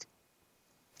terrible. bullied.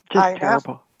 Just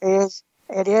terrible.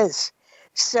 It is.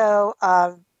 So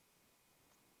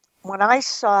when I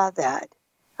saw that,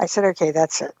 I said, okay,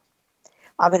 that's it.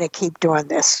 I'm going to keep doing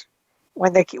this.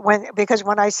 Because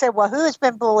when I said, well, who has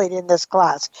been bullied in this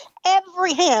class?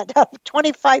 Every hand up,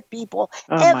 25 people,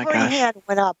 every hand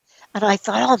went up. And I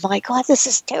thought, oh my God, this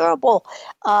is terrible.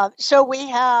 So we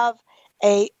have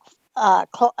a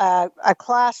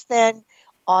class then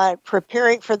on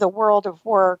preparing for the world of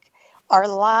work. Our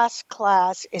last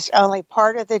class is only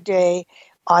part of the day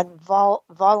on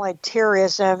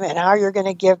volunteerism and how you're going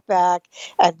to give back.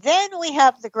 And then we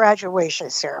have the graduation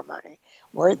ceremony,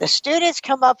 where the students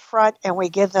come up front and we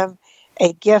give them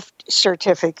a gift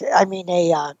certificate,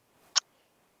 a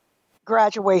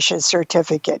graduation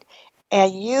certificate.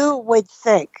 And you would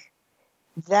think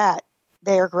that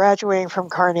they are graduating from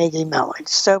Carnegie Mellon.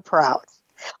 So proud.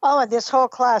 Oh, and this whole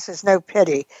class is no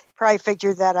pity. Probably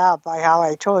figured that out by how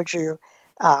I told you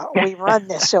we run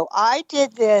this. So I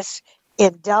did this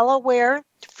in Delaware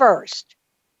first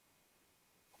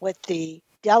with the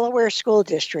Delaware school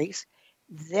districts,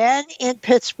 then in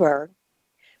Pittsburgh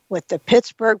with the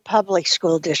Pittsburgh public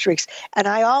school districts. And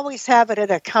I always have it in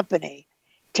a company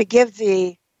to give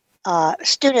the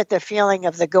student the feeling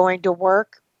of the going to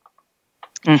work.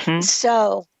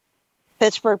 So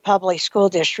Pittsburgh Public School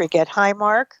District at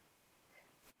Highmark,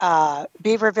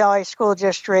 Beaver Valley School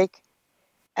District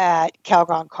at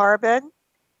Calgon Carbon.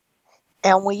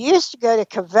 And we used to go to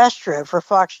Covestro for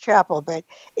Fox Chapel, but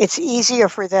it's easier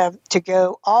for them to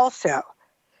go also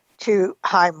to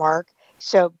Highmark.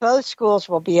 So both schools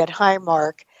will be at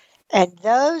Highmark. And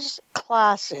those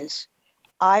classes,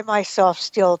 I myself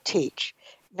still teach.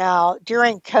 Now,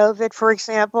 during COVID, for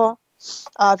example,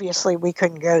 obviously we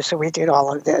couldn't go, so we did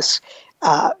all of this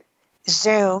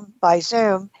Zoom.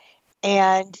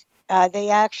 And they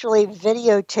actually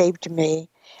videotaped me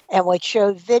and would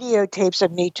show videotapes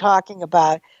of me talking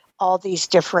about all these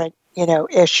different,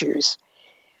 issues.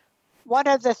 One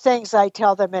of the things I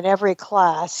tell them in every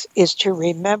class is to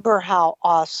remember how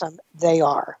awesome they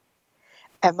are.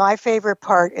 And my favorite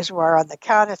part is where on the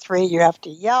count of 3, you have to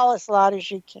yell as loud as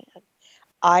you can.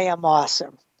 I am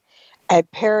awesome.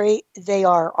 And Peri, they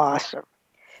are awesome.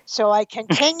 So I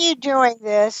continue doing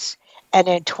this. And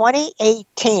in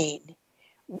 2018,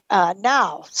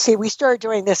 we started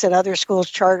doing this at other schools,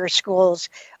 charter schools,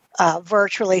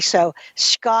 virtually. So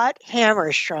Scott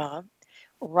Hammerstrom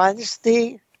runs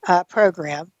the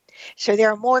program. So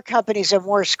there are more companies and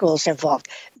more schools involved.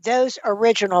 Those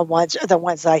original ones are the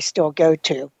ones I still go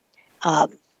to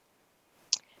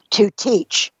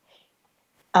teach.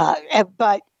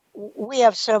 But we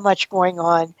have so much going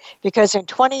on because in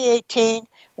 2018,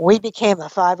 we became a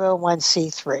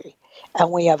 501c3,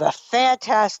 and we have a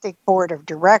fantastic board of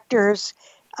directors.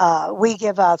 We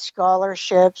give out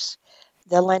scholarships,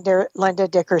 the Linda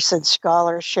Dickerson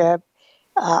Scholarship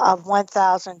of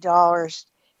 $1,000.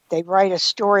 They write a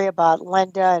story about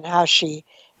Linda and how she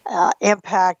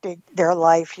impacted their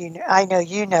life. I know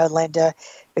you know Linda,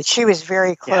 but she was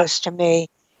very close to me.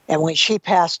 And when she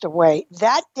passed away,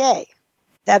 that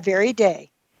very day,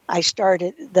 I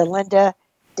started the Linda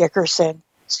Dickerson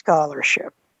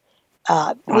Scholarship.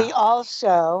 We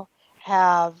also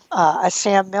have a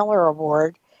Sam Miller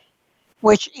Award,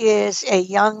 which is a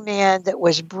young man that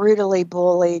was brutally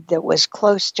bullied, that was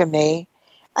close to me,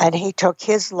 and he took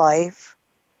his life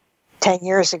 10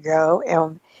 years ago.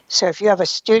 And so if you have a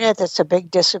student that's a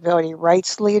big disability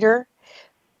rights leader,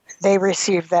 they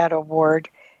receive that award.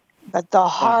 But the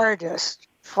hardest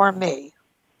for me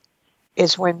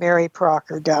is when Mary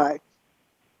Proctor died.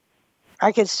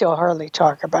 I can still hardly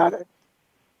talk about it.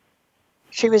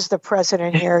 She was the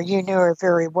president here. You knew her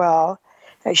very well.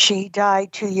 She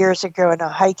died 2 years ago in a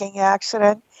hiking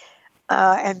accident.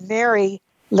 And Mary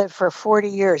lived for 40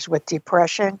 years with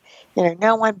depression.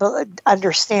 No one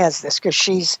understands this because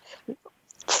she's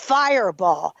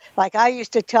fireball. Like I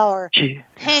used to tell her,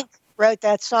 Pink wrote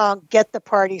that song, Get the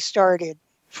Party Started,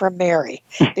 from Mary,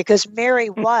 because Mary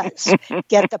was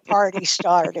Get the Party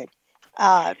Started.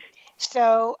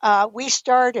 So we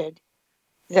started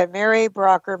the Mary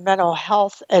Proctor Mental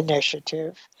Health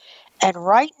Initiative. And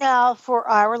right now, for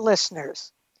our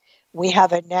listeners, we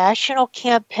have a national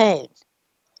campaign.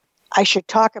 I should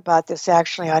talk about this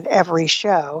actually on every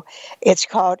show. It's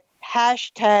called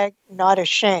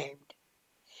 #NotAshamed.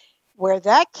 Where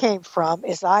that came from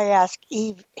is I asked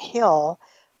Eve Hill,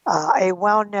 a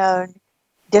well-known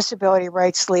disability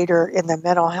rights leader in the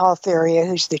mental health area,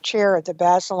 who's the chair of the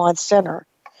Bazelon Center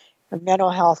for Mental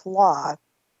Health Law.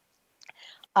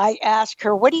 I asked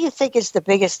her, what do you think is the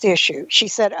biggest issue? She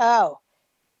said,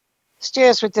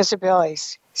 students with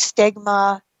disabilities,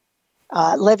 stigma,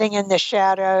 living in the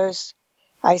shadows.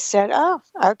 I said,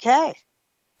 okay.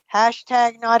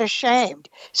 #NotAshamed.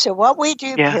 So what we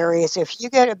do, Peri, is if you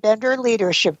go to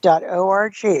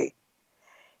benderleadership.org,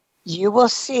 you will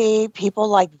see people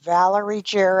like Valerie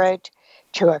Jarrett,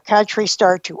 to a country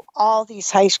star, to all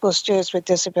these high school students with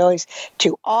disabilities,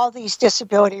 to all these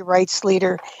disability rights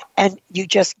leaders, and you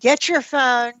just get your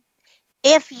phone.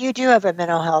 If you do have a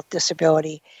mental health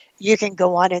disability, you can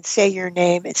go on and say your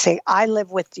name and say, I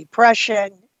live with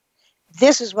depression.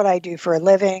 This is what I do for a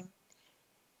living.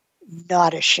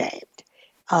 Not ashamed.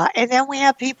 And then we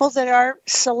have people that are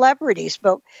celebrities.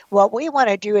 But what we want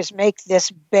to do is make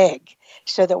this big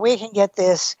so that we can get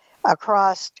this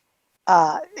across,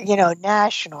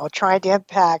 national, trying to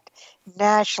impact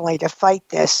nationally to fight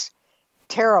this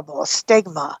terrible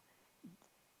stigma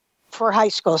for high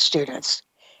school students.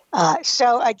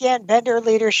 So again,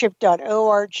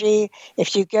 benderleadership.org.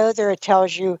 If you go there, it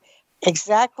tells you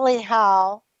exactly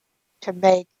how to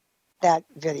make that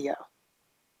video.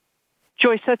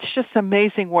 Joyce, that's just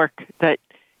amazing work that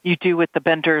you do with the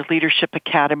Bender Leadership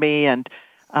Academy, and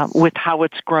with how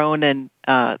it's grown and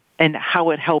how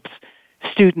it helps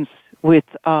students with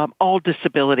all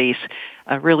disabilities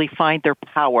really find their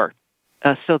power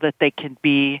so that they can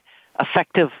be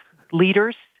effective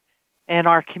leaders in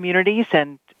our communities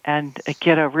and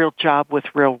get a real job with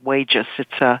real wages.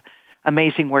 It's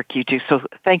amazing work you do. So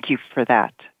thank you for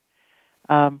that.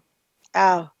 On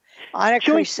a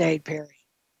crusade, Peri.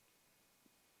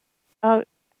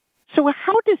 So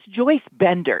how does Joyce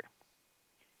Bender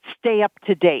stay up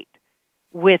to date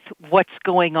with what's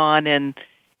going on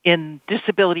in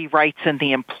disability rights and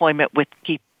the employment with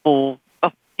people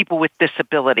with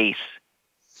disabilities?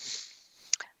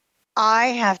 I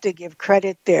have to give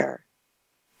credit there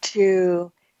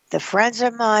to the friends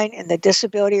of mine in the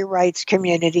disability rights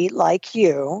community like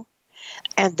you,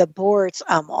 and the boards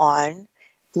I'm on,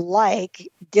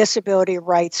 like Disability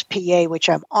Rights PA, which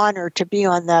I'm honored to be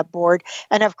on that board.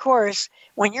 And of course,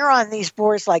 when you're on these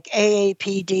boards like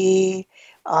AAPD,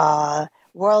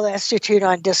 World Institute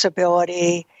on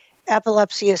Disability,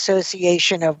 Epilepsy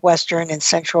Association of Western and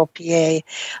Central PA,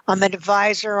 I'm an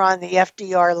advisor on the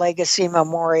FDR Legacy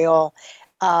Memorial,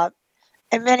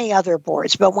 and many other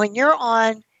boards. But when you're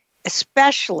on,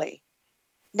 especially,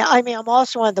 now, I'm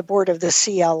also on the board of the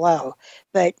CLO,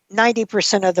 but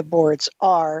 90% of the boards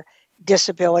are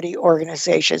disability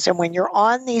organizations. And when you're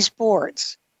on these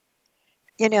boards,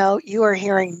 you are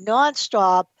hearing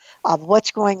nonstop of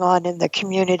what's going on in the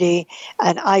community.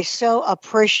 And I so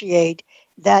appreciate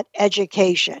that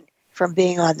education from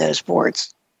being on those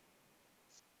boards.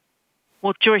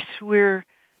 Well, Joyce, we're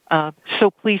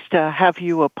so pleased to have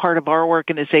you a part of our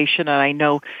organization, and I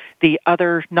know the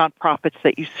other nonprofits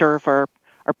that you serve are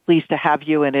pleased to have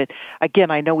you in it. Again,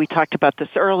 I know we talked about this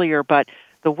earlier, but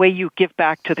the way you give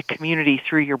back to the community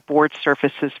through your board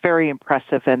service is very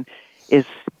impressive and is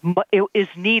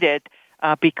needed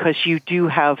because you do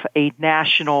have a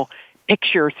national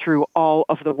picture through all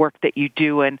of the work that you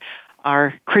do and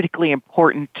are critically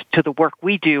important to the work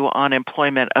we do on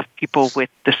employment of people with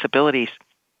disabilities.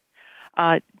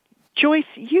 Joyce,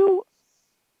 you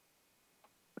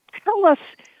tell us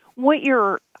what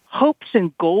your hopes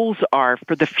and goals are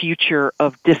for the future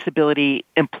of disability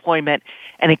employment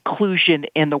and inclusion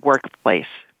in the workplace.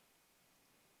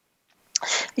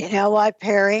 You know what,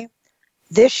 Peri?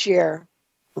 This year,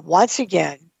 once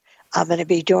again, I'm going to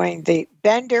be doing the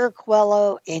Bender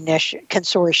Quello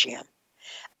Consortium,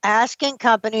 asking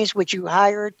companies, would you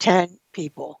hire 10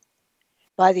 people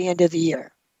by the end of the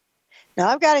year? Now,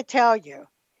 I've got to tell you,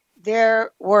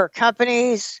 there were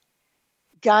companies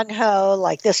gung-ho,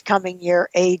 like this coming year,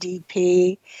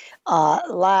 ADP.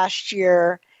 Last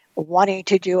year, wanting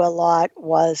to do a lot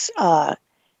was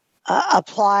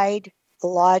Applied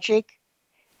Logic.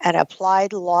 And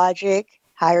Applied Logic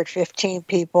hired 15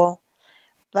 people.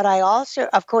 But I also,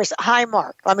 of course,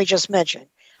 Highmark, let me just mention,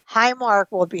 Highmark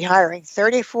will be hiring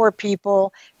 34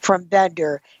 people from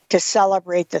Bender to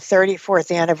celebrate the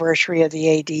 34th anniversary of the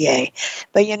ADA.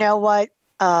 But you know what?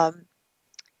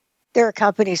 There are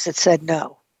companies that said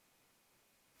no,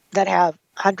 that have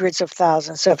hundreds of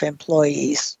thousands of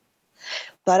employees.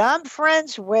 But I'm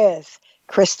friends with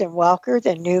Kristen Welker,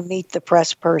 the new Meet the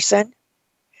Press person,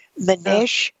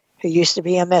 Manish, who used to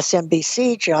be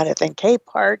MSNBC, Jonathan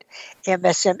Capehart,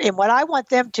 MSM. And what I want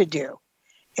them to do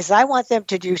is I want them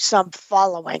to do some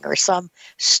following or some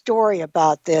story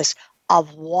about this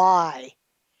of why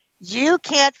you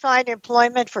can't find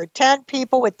employment for 10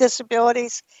 people with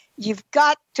disabilities. You've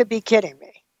got to be kidding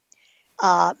me.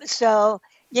 So,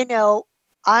 you know,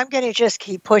 I'm going to just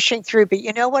keep pushing through. But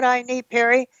you know what I need,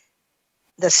 Peri?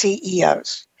 The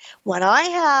CEOs. When I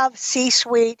have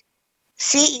C-suite,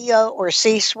 CEO or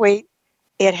C-suite,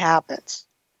 it happens.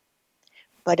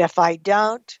 But if I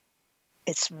don't,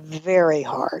 it's very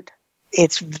hard.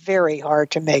 It's very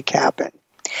hard to make happen.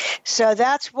 So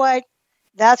that's what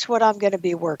I'm going to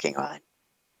be working on.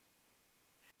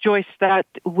 Joyce, that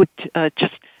would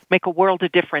just make a world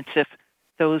of difference if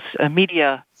those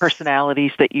media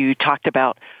personalities that you talked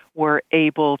about were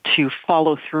able to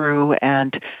follow through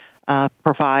and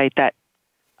provide that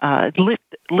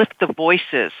lift the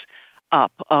voices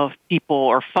up of people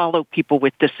or follow people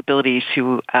with disabilities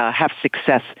who have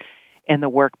success in the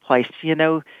workplace. You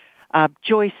know,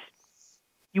 Joyce,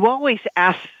 you always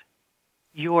ask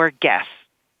your guests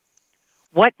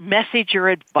what message or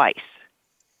advice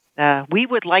we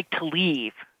would like to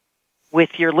leave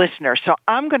with your listeners. So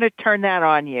I'm going to turn that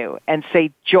on you and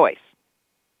say, Joyce,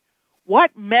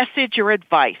 what message or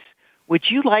advice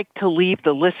would you like to leave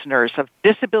the listeners of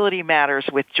Disability Matters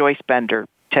with Joyce Bender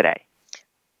today?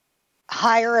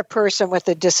 Hire a person with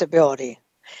a disability.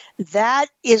 That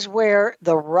is where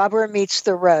the rubber meets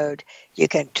the road. You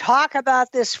can talk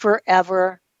about this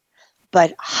forever,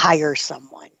 but hire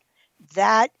someone.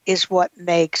 That is what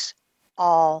makes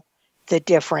all the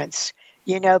difference.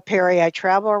 You know, Peri, I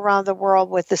travel around the world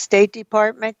with the State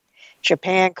Department,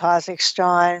 Japan,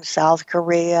 Kazakhstan, South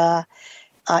Korea,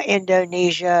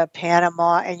 Indonesia,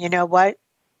 Panama, and you know what?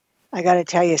 I got to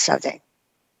tell you something.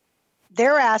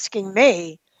 They're asking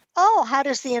me, oh, how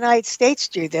does the United States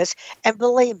do this? And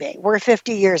believe me, we're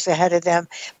 50 years ahead of them,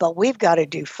 but we've got to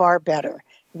do far better.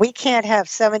 We can't have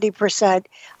 70%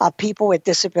 of people with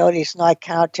disabilities not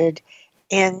counted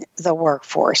in the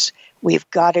workforce. We've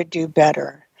got to do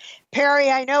better.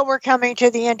 Peri, I know we're coming to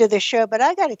the end of the show, but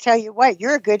I got to tell you what,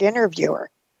 you're a good interviewer.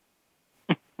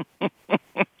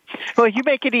 Well, you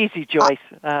make it easy, Joyce.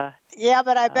 Yeah,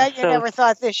 but I bet you never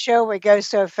thought this show would go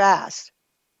so fast.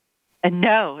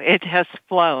 No, it has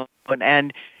flown,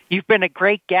 and you've been a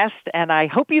great guest, and I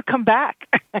hope you come back.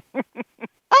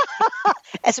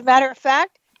 As a matter of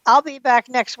fact, I'll be back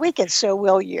next week, and so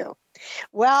will you.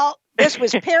 Well, this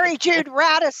was Peri Jude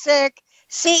Radecic,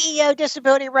 CEO,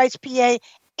 Disability Rights PA,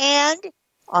 and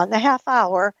on the half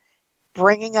hour,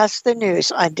 bringing us the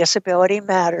news on Disability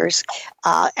Matters.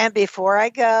 And before I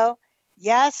go,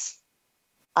 yes,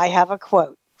 I have a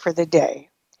quote for the day.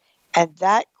 And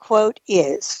that quote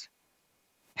is,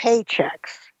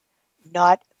 paychecks,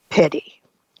 not pity.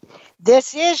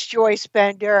 This is Joyce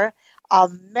Bender,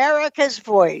 America's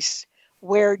Voice,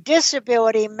 where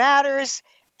disability matters,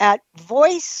 at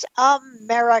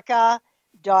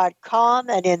voiceamerica.com.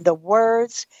 And in the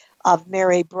words of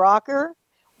Mary Brocker,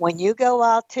 when you go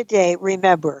out today,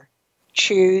 remember,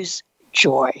 choose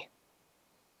joy.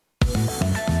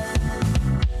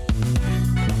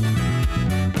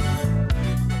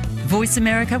 Voice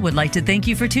America would like to thank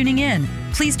you for tuning in.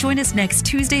 Please join us next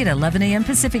Tuesday at 11 a.m.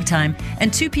 Pacific Time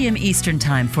and 2 p.m. Eastern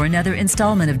Time for another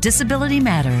installment of Disability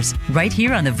Matters, right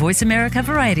here on the Voice America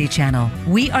Variety Channel.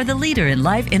 We are the leader in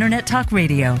live Internet talk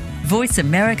radio.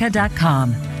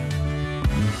 VoiceAmerica.com.